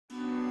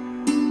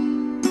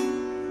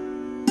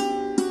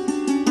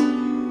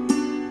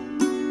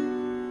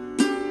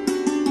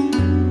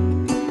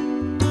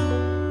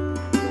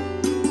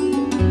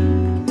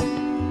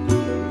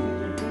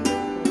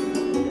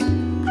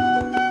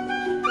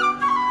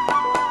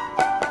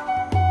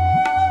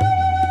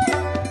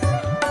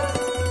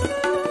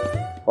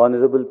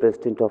Honorable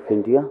President of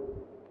India,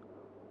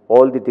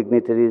 all the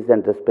dignitaries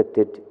and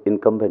respected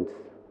incumbents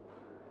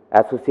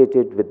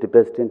associated with the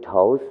President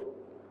House,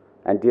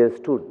 and dear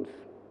students,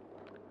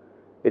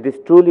 it is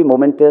truly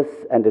momentous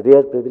and a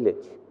rare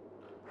privilege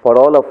for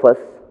all of us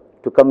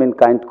to come in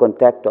kind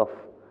contact of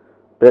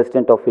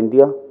President of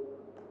India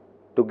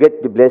to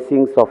get the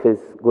blessings of his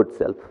good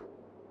self.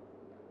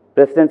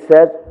 President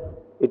said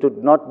it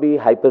would not be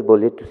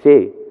hyperbole to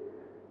say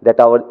that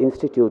our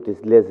institute is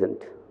legend.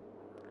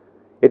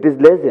 It is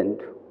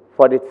legend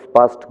for its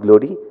past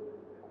glory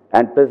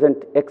and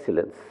present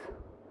excellence.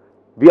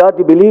 We are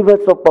the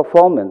believers of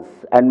performance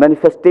and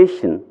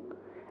manifestation,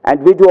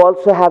 and we do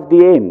also have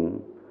the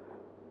aim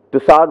to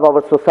serve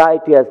our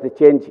society as the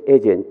change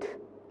agent,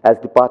 as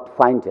the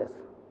pathfinder.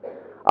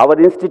 Our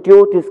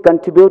institute is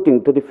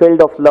contributing to the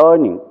field of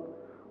learning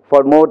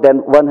for more than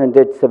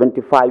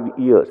 175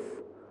 years.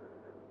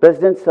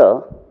 President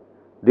Sir,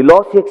 the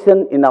law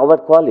section in our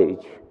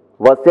college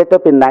was set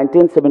up in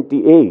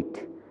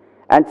 1978,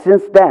 and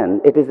since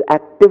then it is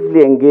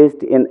actively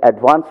engaged in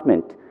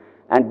advancement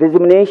and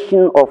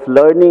dissemination of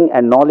learning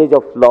and knowledge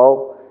of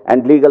law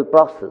and legal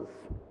process.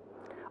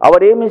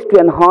 Our aim is to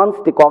enhance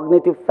the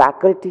cognitive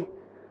faculty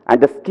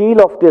and the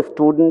skill of the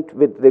student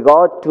with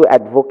regard to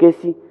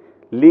advocacy,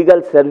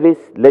 legal service,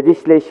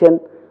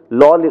 legislation,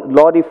 law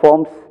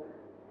reforms,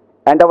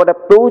 and our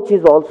approach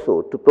is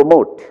also to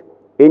promote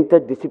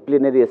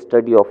interdisciplinary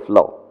study of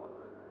law.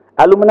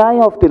 Alumni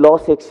of the law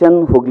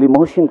section, Hooghly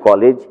Mohsin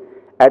College,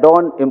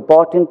 adorn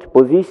important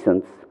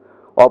positions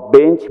of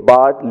bench,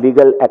 bar,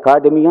 legal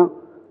academia,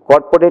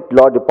 corporate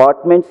law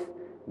departments,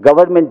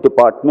 government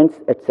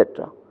departments,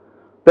 etc.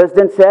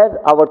 President said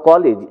our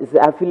college is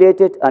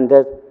affiliated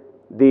under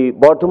the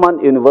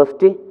Bardhaman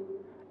University,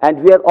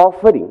 and we are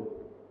offering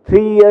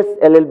 3 years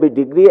LLB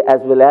degree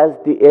as well as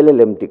the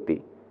LLM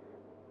degree.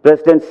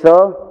 President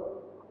Sir,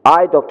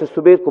 I, Dr.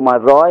 Subir Kumar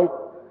Roy,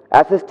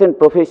 Assistant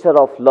Professor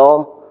of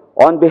Law,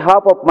 on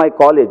behalf of my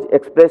college,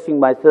 expressing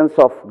my sense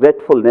of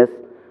gratefulness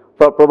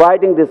for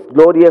providing this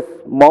glorious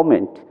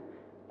moment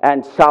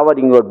and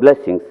showering your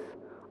blessings.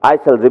 I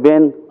shall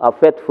remain a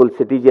faithful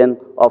citizen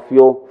of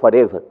you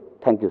forever.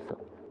 Thank you, sir.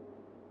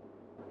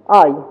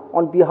 I,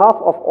 on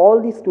behalf of all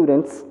the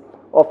students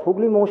of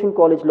Hooghly Mohsin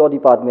College Law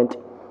Department,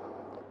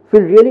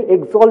 feel really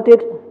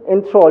exalted,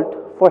 enthralled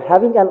for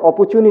having an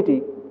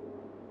opportunity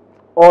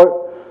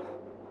to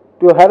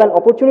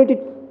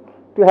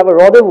have a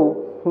rendezvous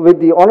with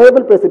the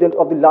Honorable President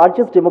of the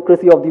largest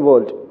democracy of the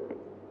world.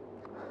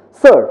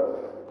 Sir,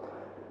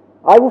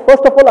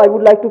 first of all, I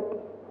would like to,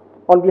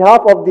 on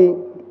behalf of the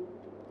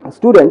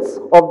students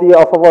of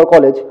our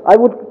college, I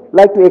would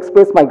like to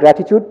express my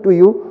gratitude to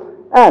you,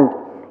 and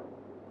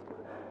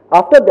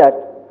after that,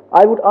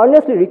 I would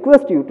earnestly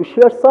request you to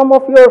share some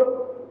of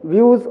your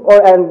views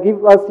and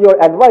give us your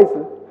advice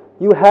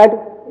you had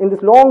in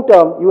this long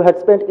term you had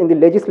spent in the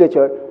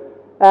legislature,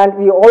 and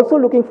we are also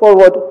looking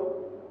forward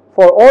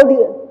for all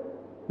the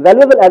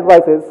valuable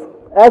advices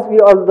as we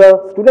are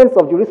the students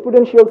of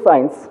jurisprudential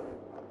science,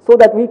 so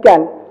that we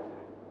can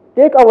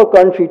take our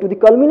country to the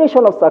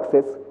culmination of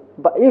success,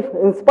 but if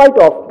in spite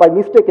of, by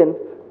mistaken,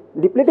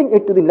 depleting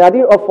it to the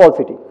nadir of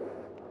falsity.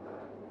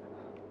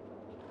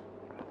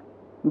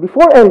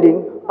 Before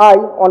ending, I,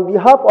 on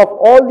behalf of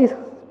all these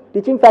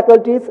teaching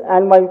faculties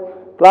and my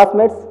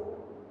classmates,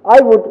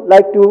 I would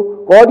like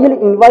to cordially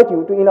invite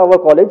you to in our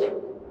college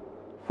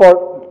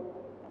for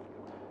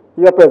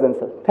your presence,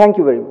 sir. Thank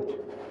you very much.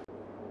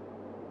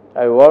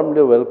 I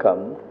warmly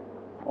welcome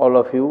all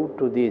of you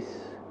to this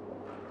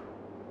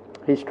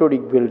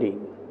historic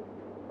building,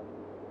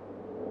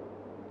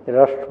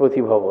 Rashtrapati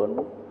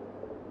Bhavan,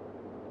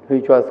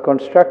 which was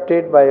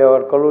constructed by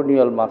our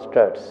colonial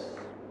masters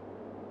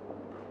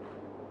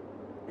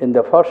in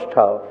the first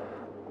half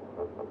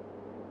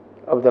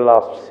of the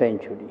last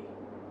century.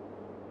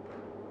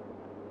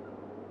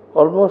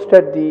 Almost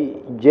at the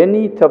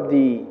zenith of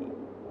the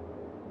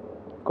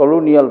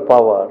colonial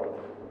power,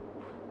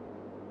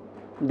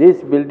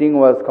 this building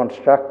was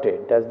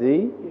constructed as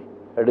the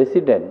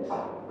residence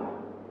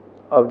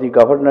of the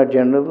Governor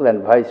General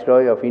and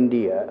Viceroy of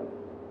India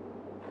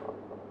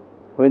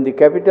when the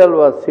capital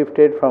was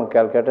shifted from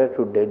Calcutta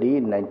to Delhi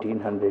in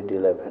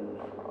 1911.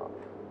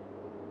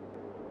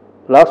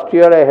 Last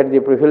year I had the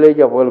privilege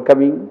of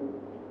welcoming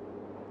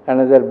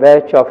another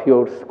batch of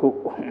your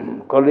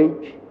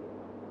college,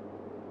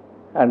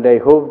 and I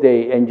hope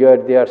they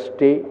enjoyed their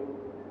stay.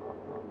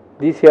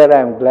 This year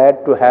I am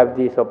glad to have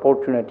this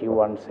opportunity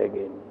once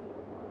again.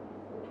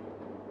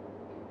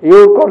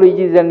 Your college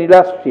is an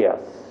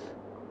illustrious.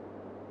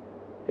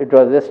 It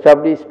was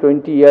established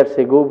 20 years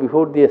ago,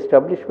 before the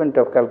establishment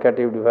of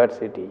Calcutta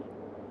University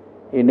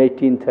in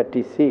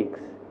 1836,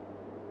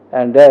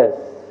 and as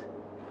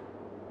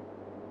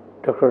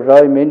Dr.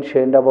 Roy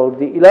mentioned about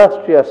the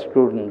illustrious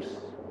students,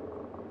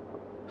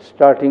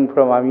 starting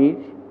from Amir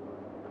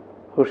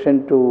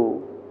Hussain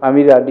to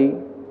Amir Ali,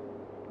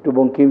 to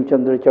Bankim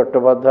Chandra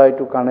Chattopadhyay,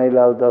 to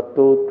Kanailal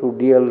Datto, to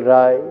D.L.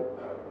 Rai,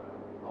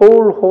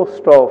 whole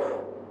host of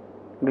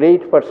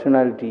great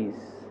personalities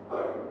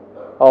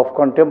of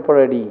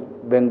contemporary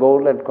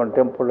Bengal and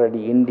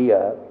contemporary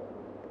India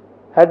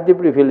had the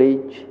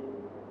privilege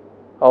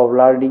of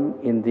learning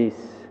in this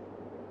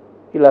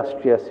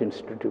illustrious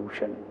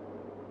institution.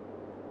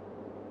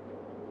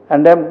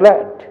 And I am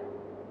glad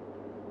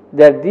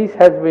that this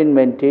has been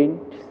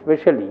maintained,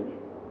 especially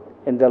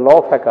in the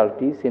law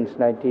faculty, since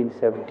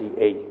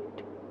 1978.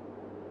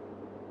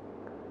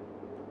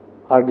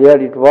 Earlier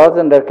it was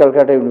under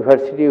Calcutta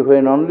University,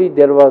 when only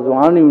there was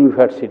one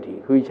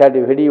university which had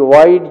a very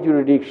wide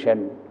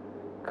jurisdiction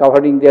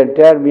covering the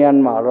entire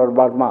Myanmar or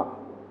Burma,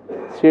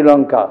 Sri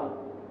Lanka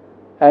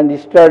and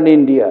Eastern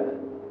India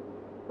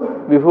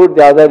before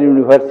the other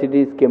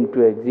universities came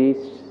to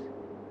exist.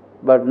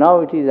 But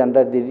now it is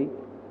under the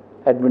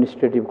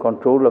administrative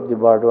control of the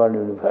Burdwan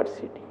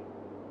University.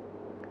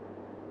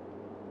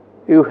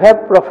 You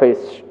have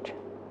professed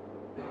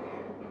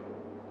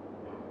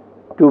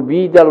to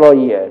be the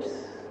lawyers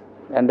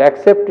and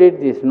accepted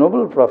this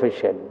noble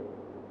profession.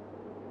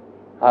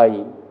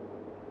 I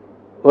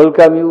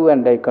welcome you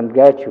and I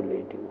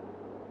congratulate you.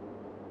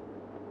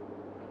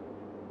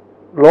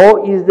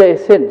 Law is the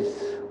essence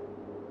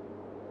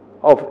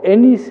of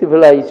any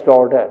civilized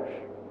order,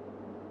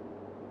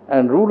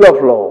 and rule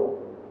of law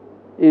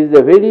is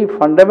the very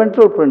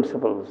fundamental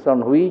principles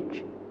on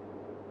which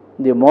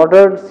the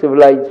modern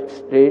civilized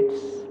states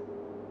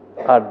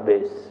are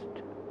based.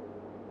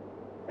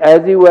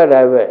 As you are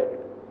aware,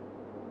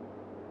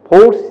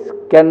 force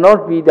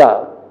cannot be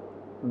the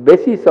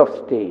basis of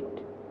state.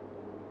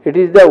 It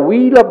is the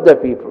will of the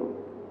people.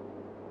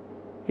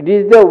 It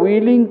is the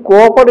willing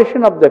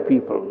cooperation of the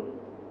people.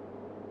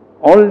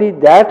 Only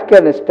that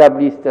can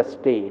establish the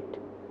state,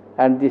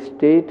 and the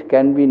state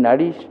can be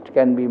nourished,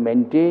 can be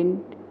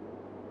maintained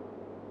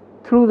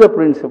through the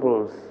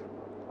principles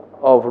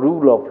of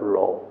rule of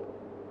law.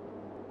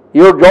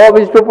 Your job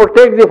is to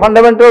protect the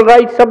fundamental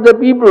rights of the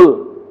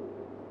people.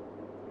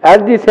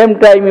 At the same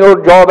time,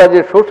 your job as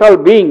a social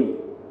being,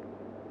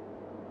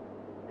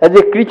 as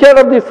a creature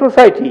of the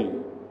society,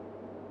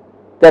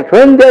 that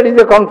when there is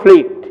a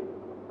conflict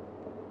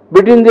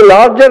between the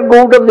larger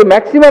good of the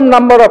maximum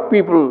number of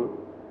people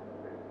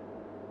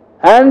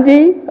and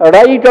the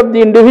right of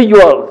the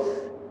individuals,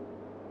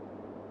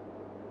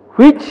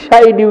 which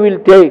side you will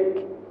take,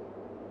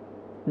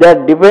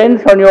 that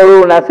depends on your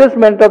own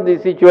assessment of the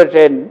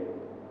situation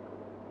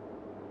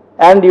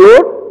and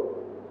your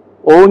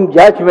own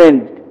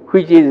judgment,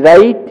 which is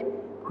right,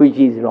 which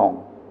is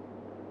wrong.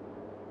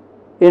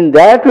 In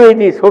that way,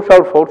 the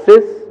social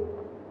forces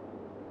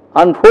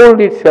unfold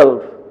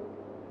itself,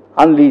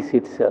 unleash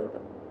itself.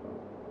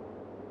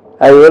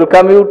 I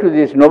welcome you to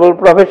this noble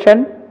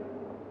profession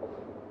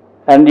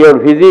and your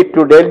visit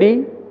to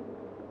Delhi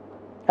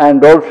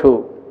and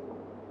also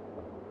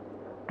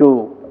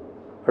to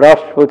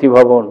Rashtrapati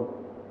Bhavan.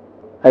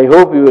 I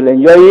hope you will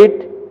enjoy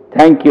it.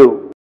 Thank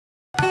you.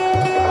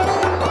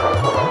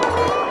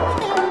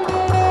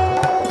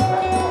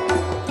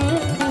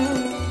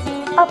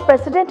 Our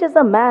President is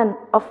a man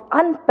of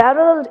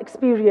unparalleled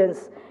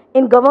experience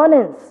in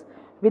governance,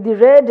 with the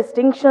rare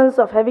distinctions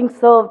of having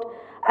served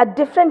at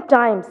different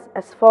times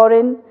as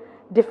Foreign,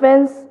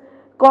 Defense,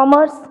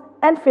 Commerce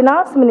and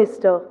Finance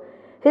Minister.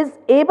 His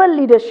able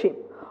leadership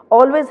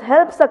always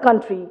helps a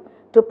country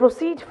to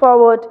proceed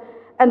forward,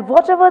 and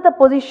whatever the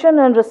position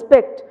and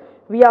respect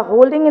we are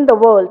holding in the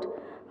world,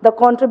 the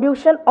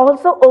contribution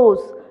also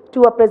owes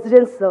to our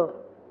President, sir.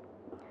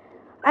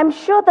 I'm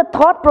sure the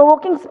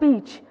thought-provoking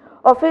speech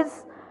of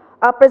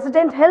our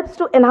President helps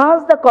to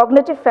enhance the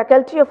cognitive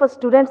faculty of our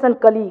students and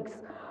colleagues.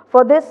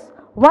 For this,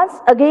 once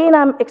again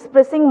I am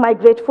expressing my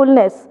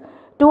gratefulness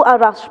to our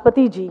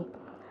Rashtrapati ji.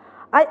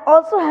 I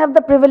also have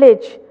the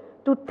privilege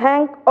to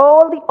thank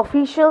all the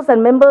officials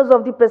and members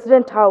of the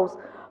President House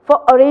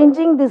for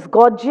arranging this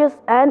gorgeous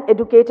and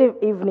educative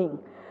evening.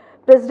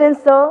 President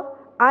sir,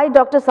 I,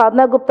 Dr.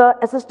 Sadhana Gupta,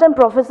 Assistant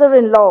Professor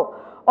in Law,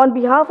 on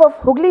behalf of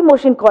Hooghly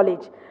Mohsin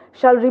College,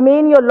 shall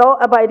remain your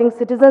law-abiding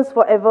citizens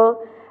forever,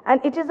 and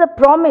it is a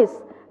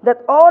promise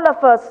that all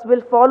of us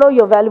will follow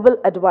your valuable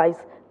advice.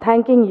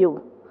 Thanking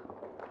you.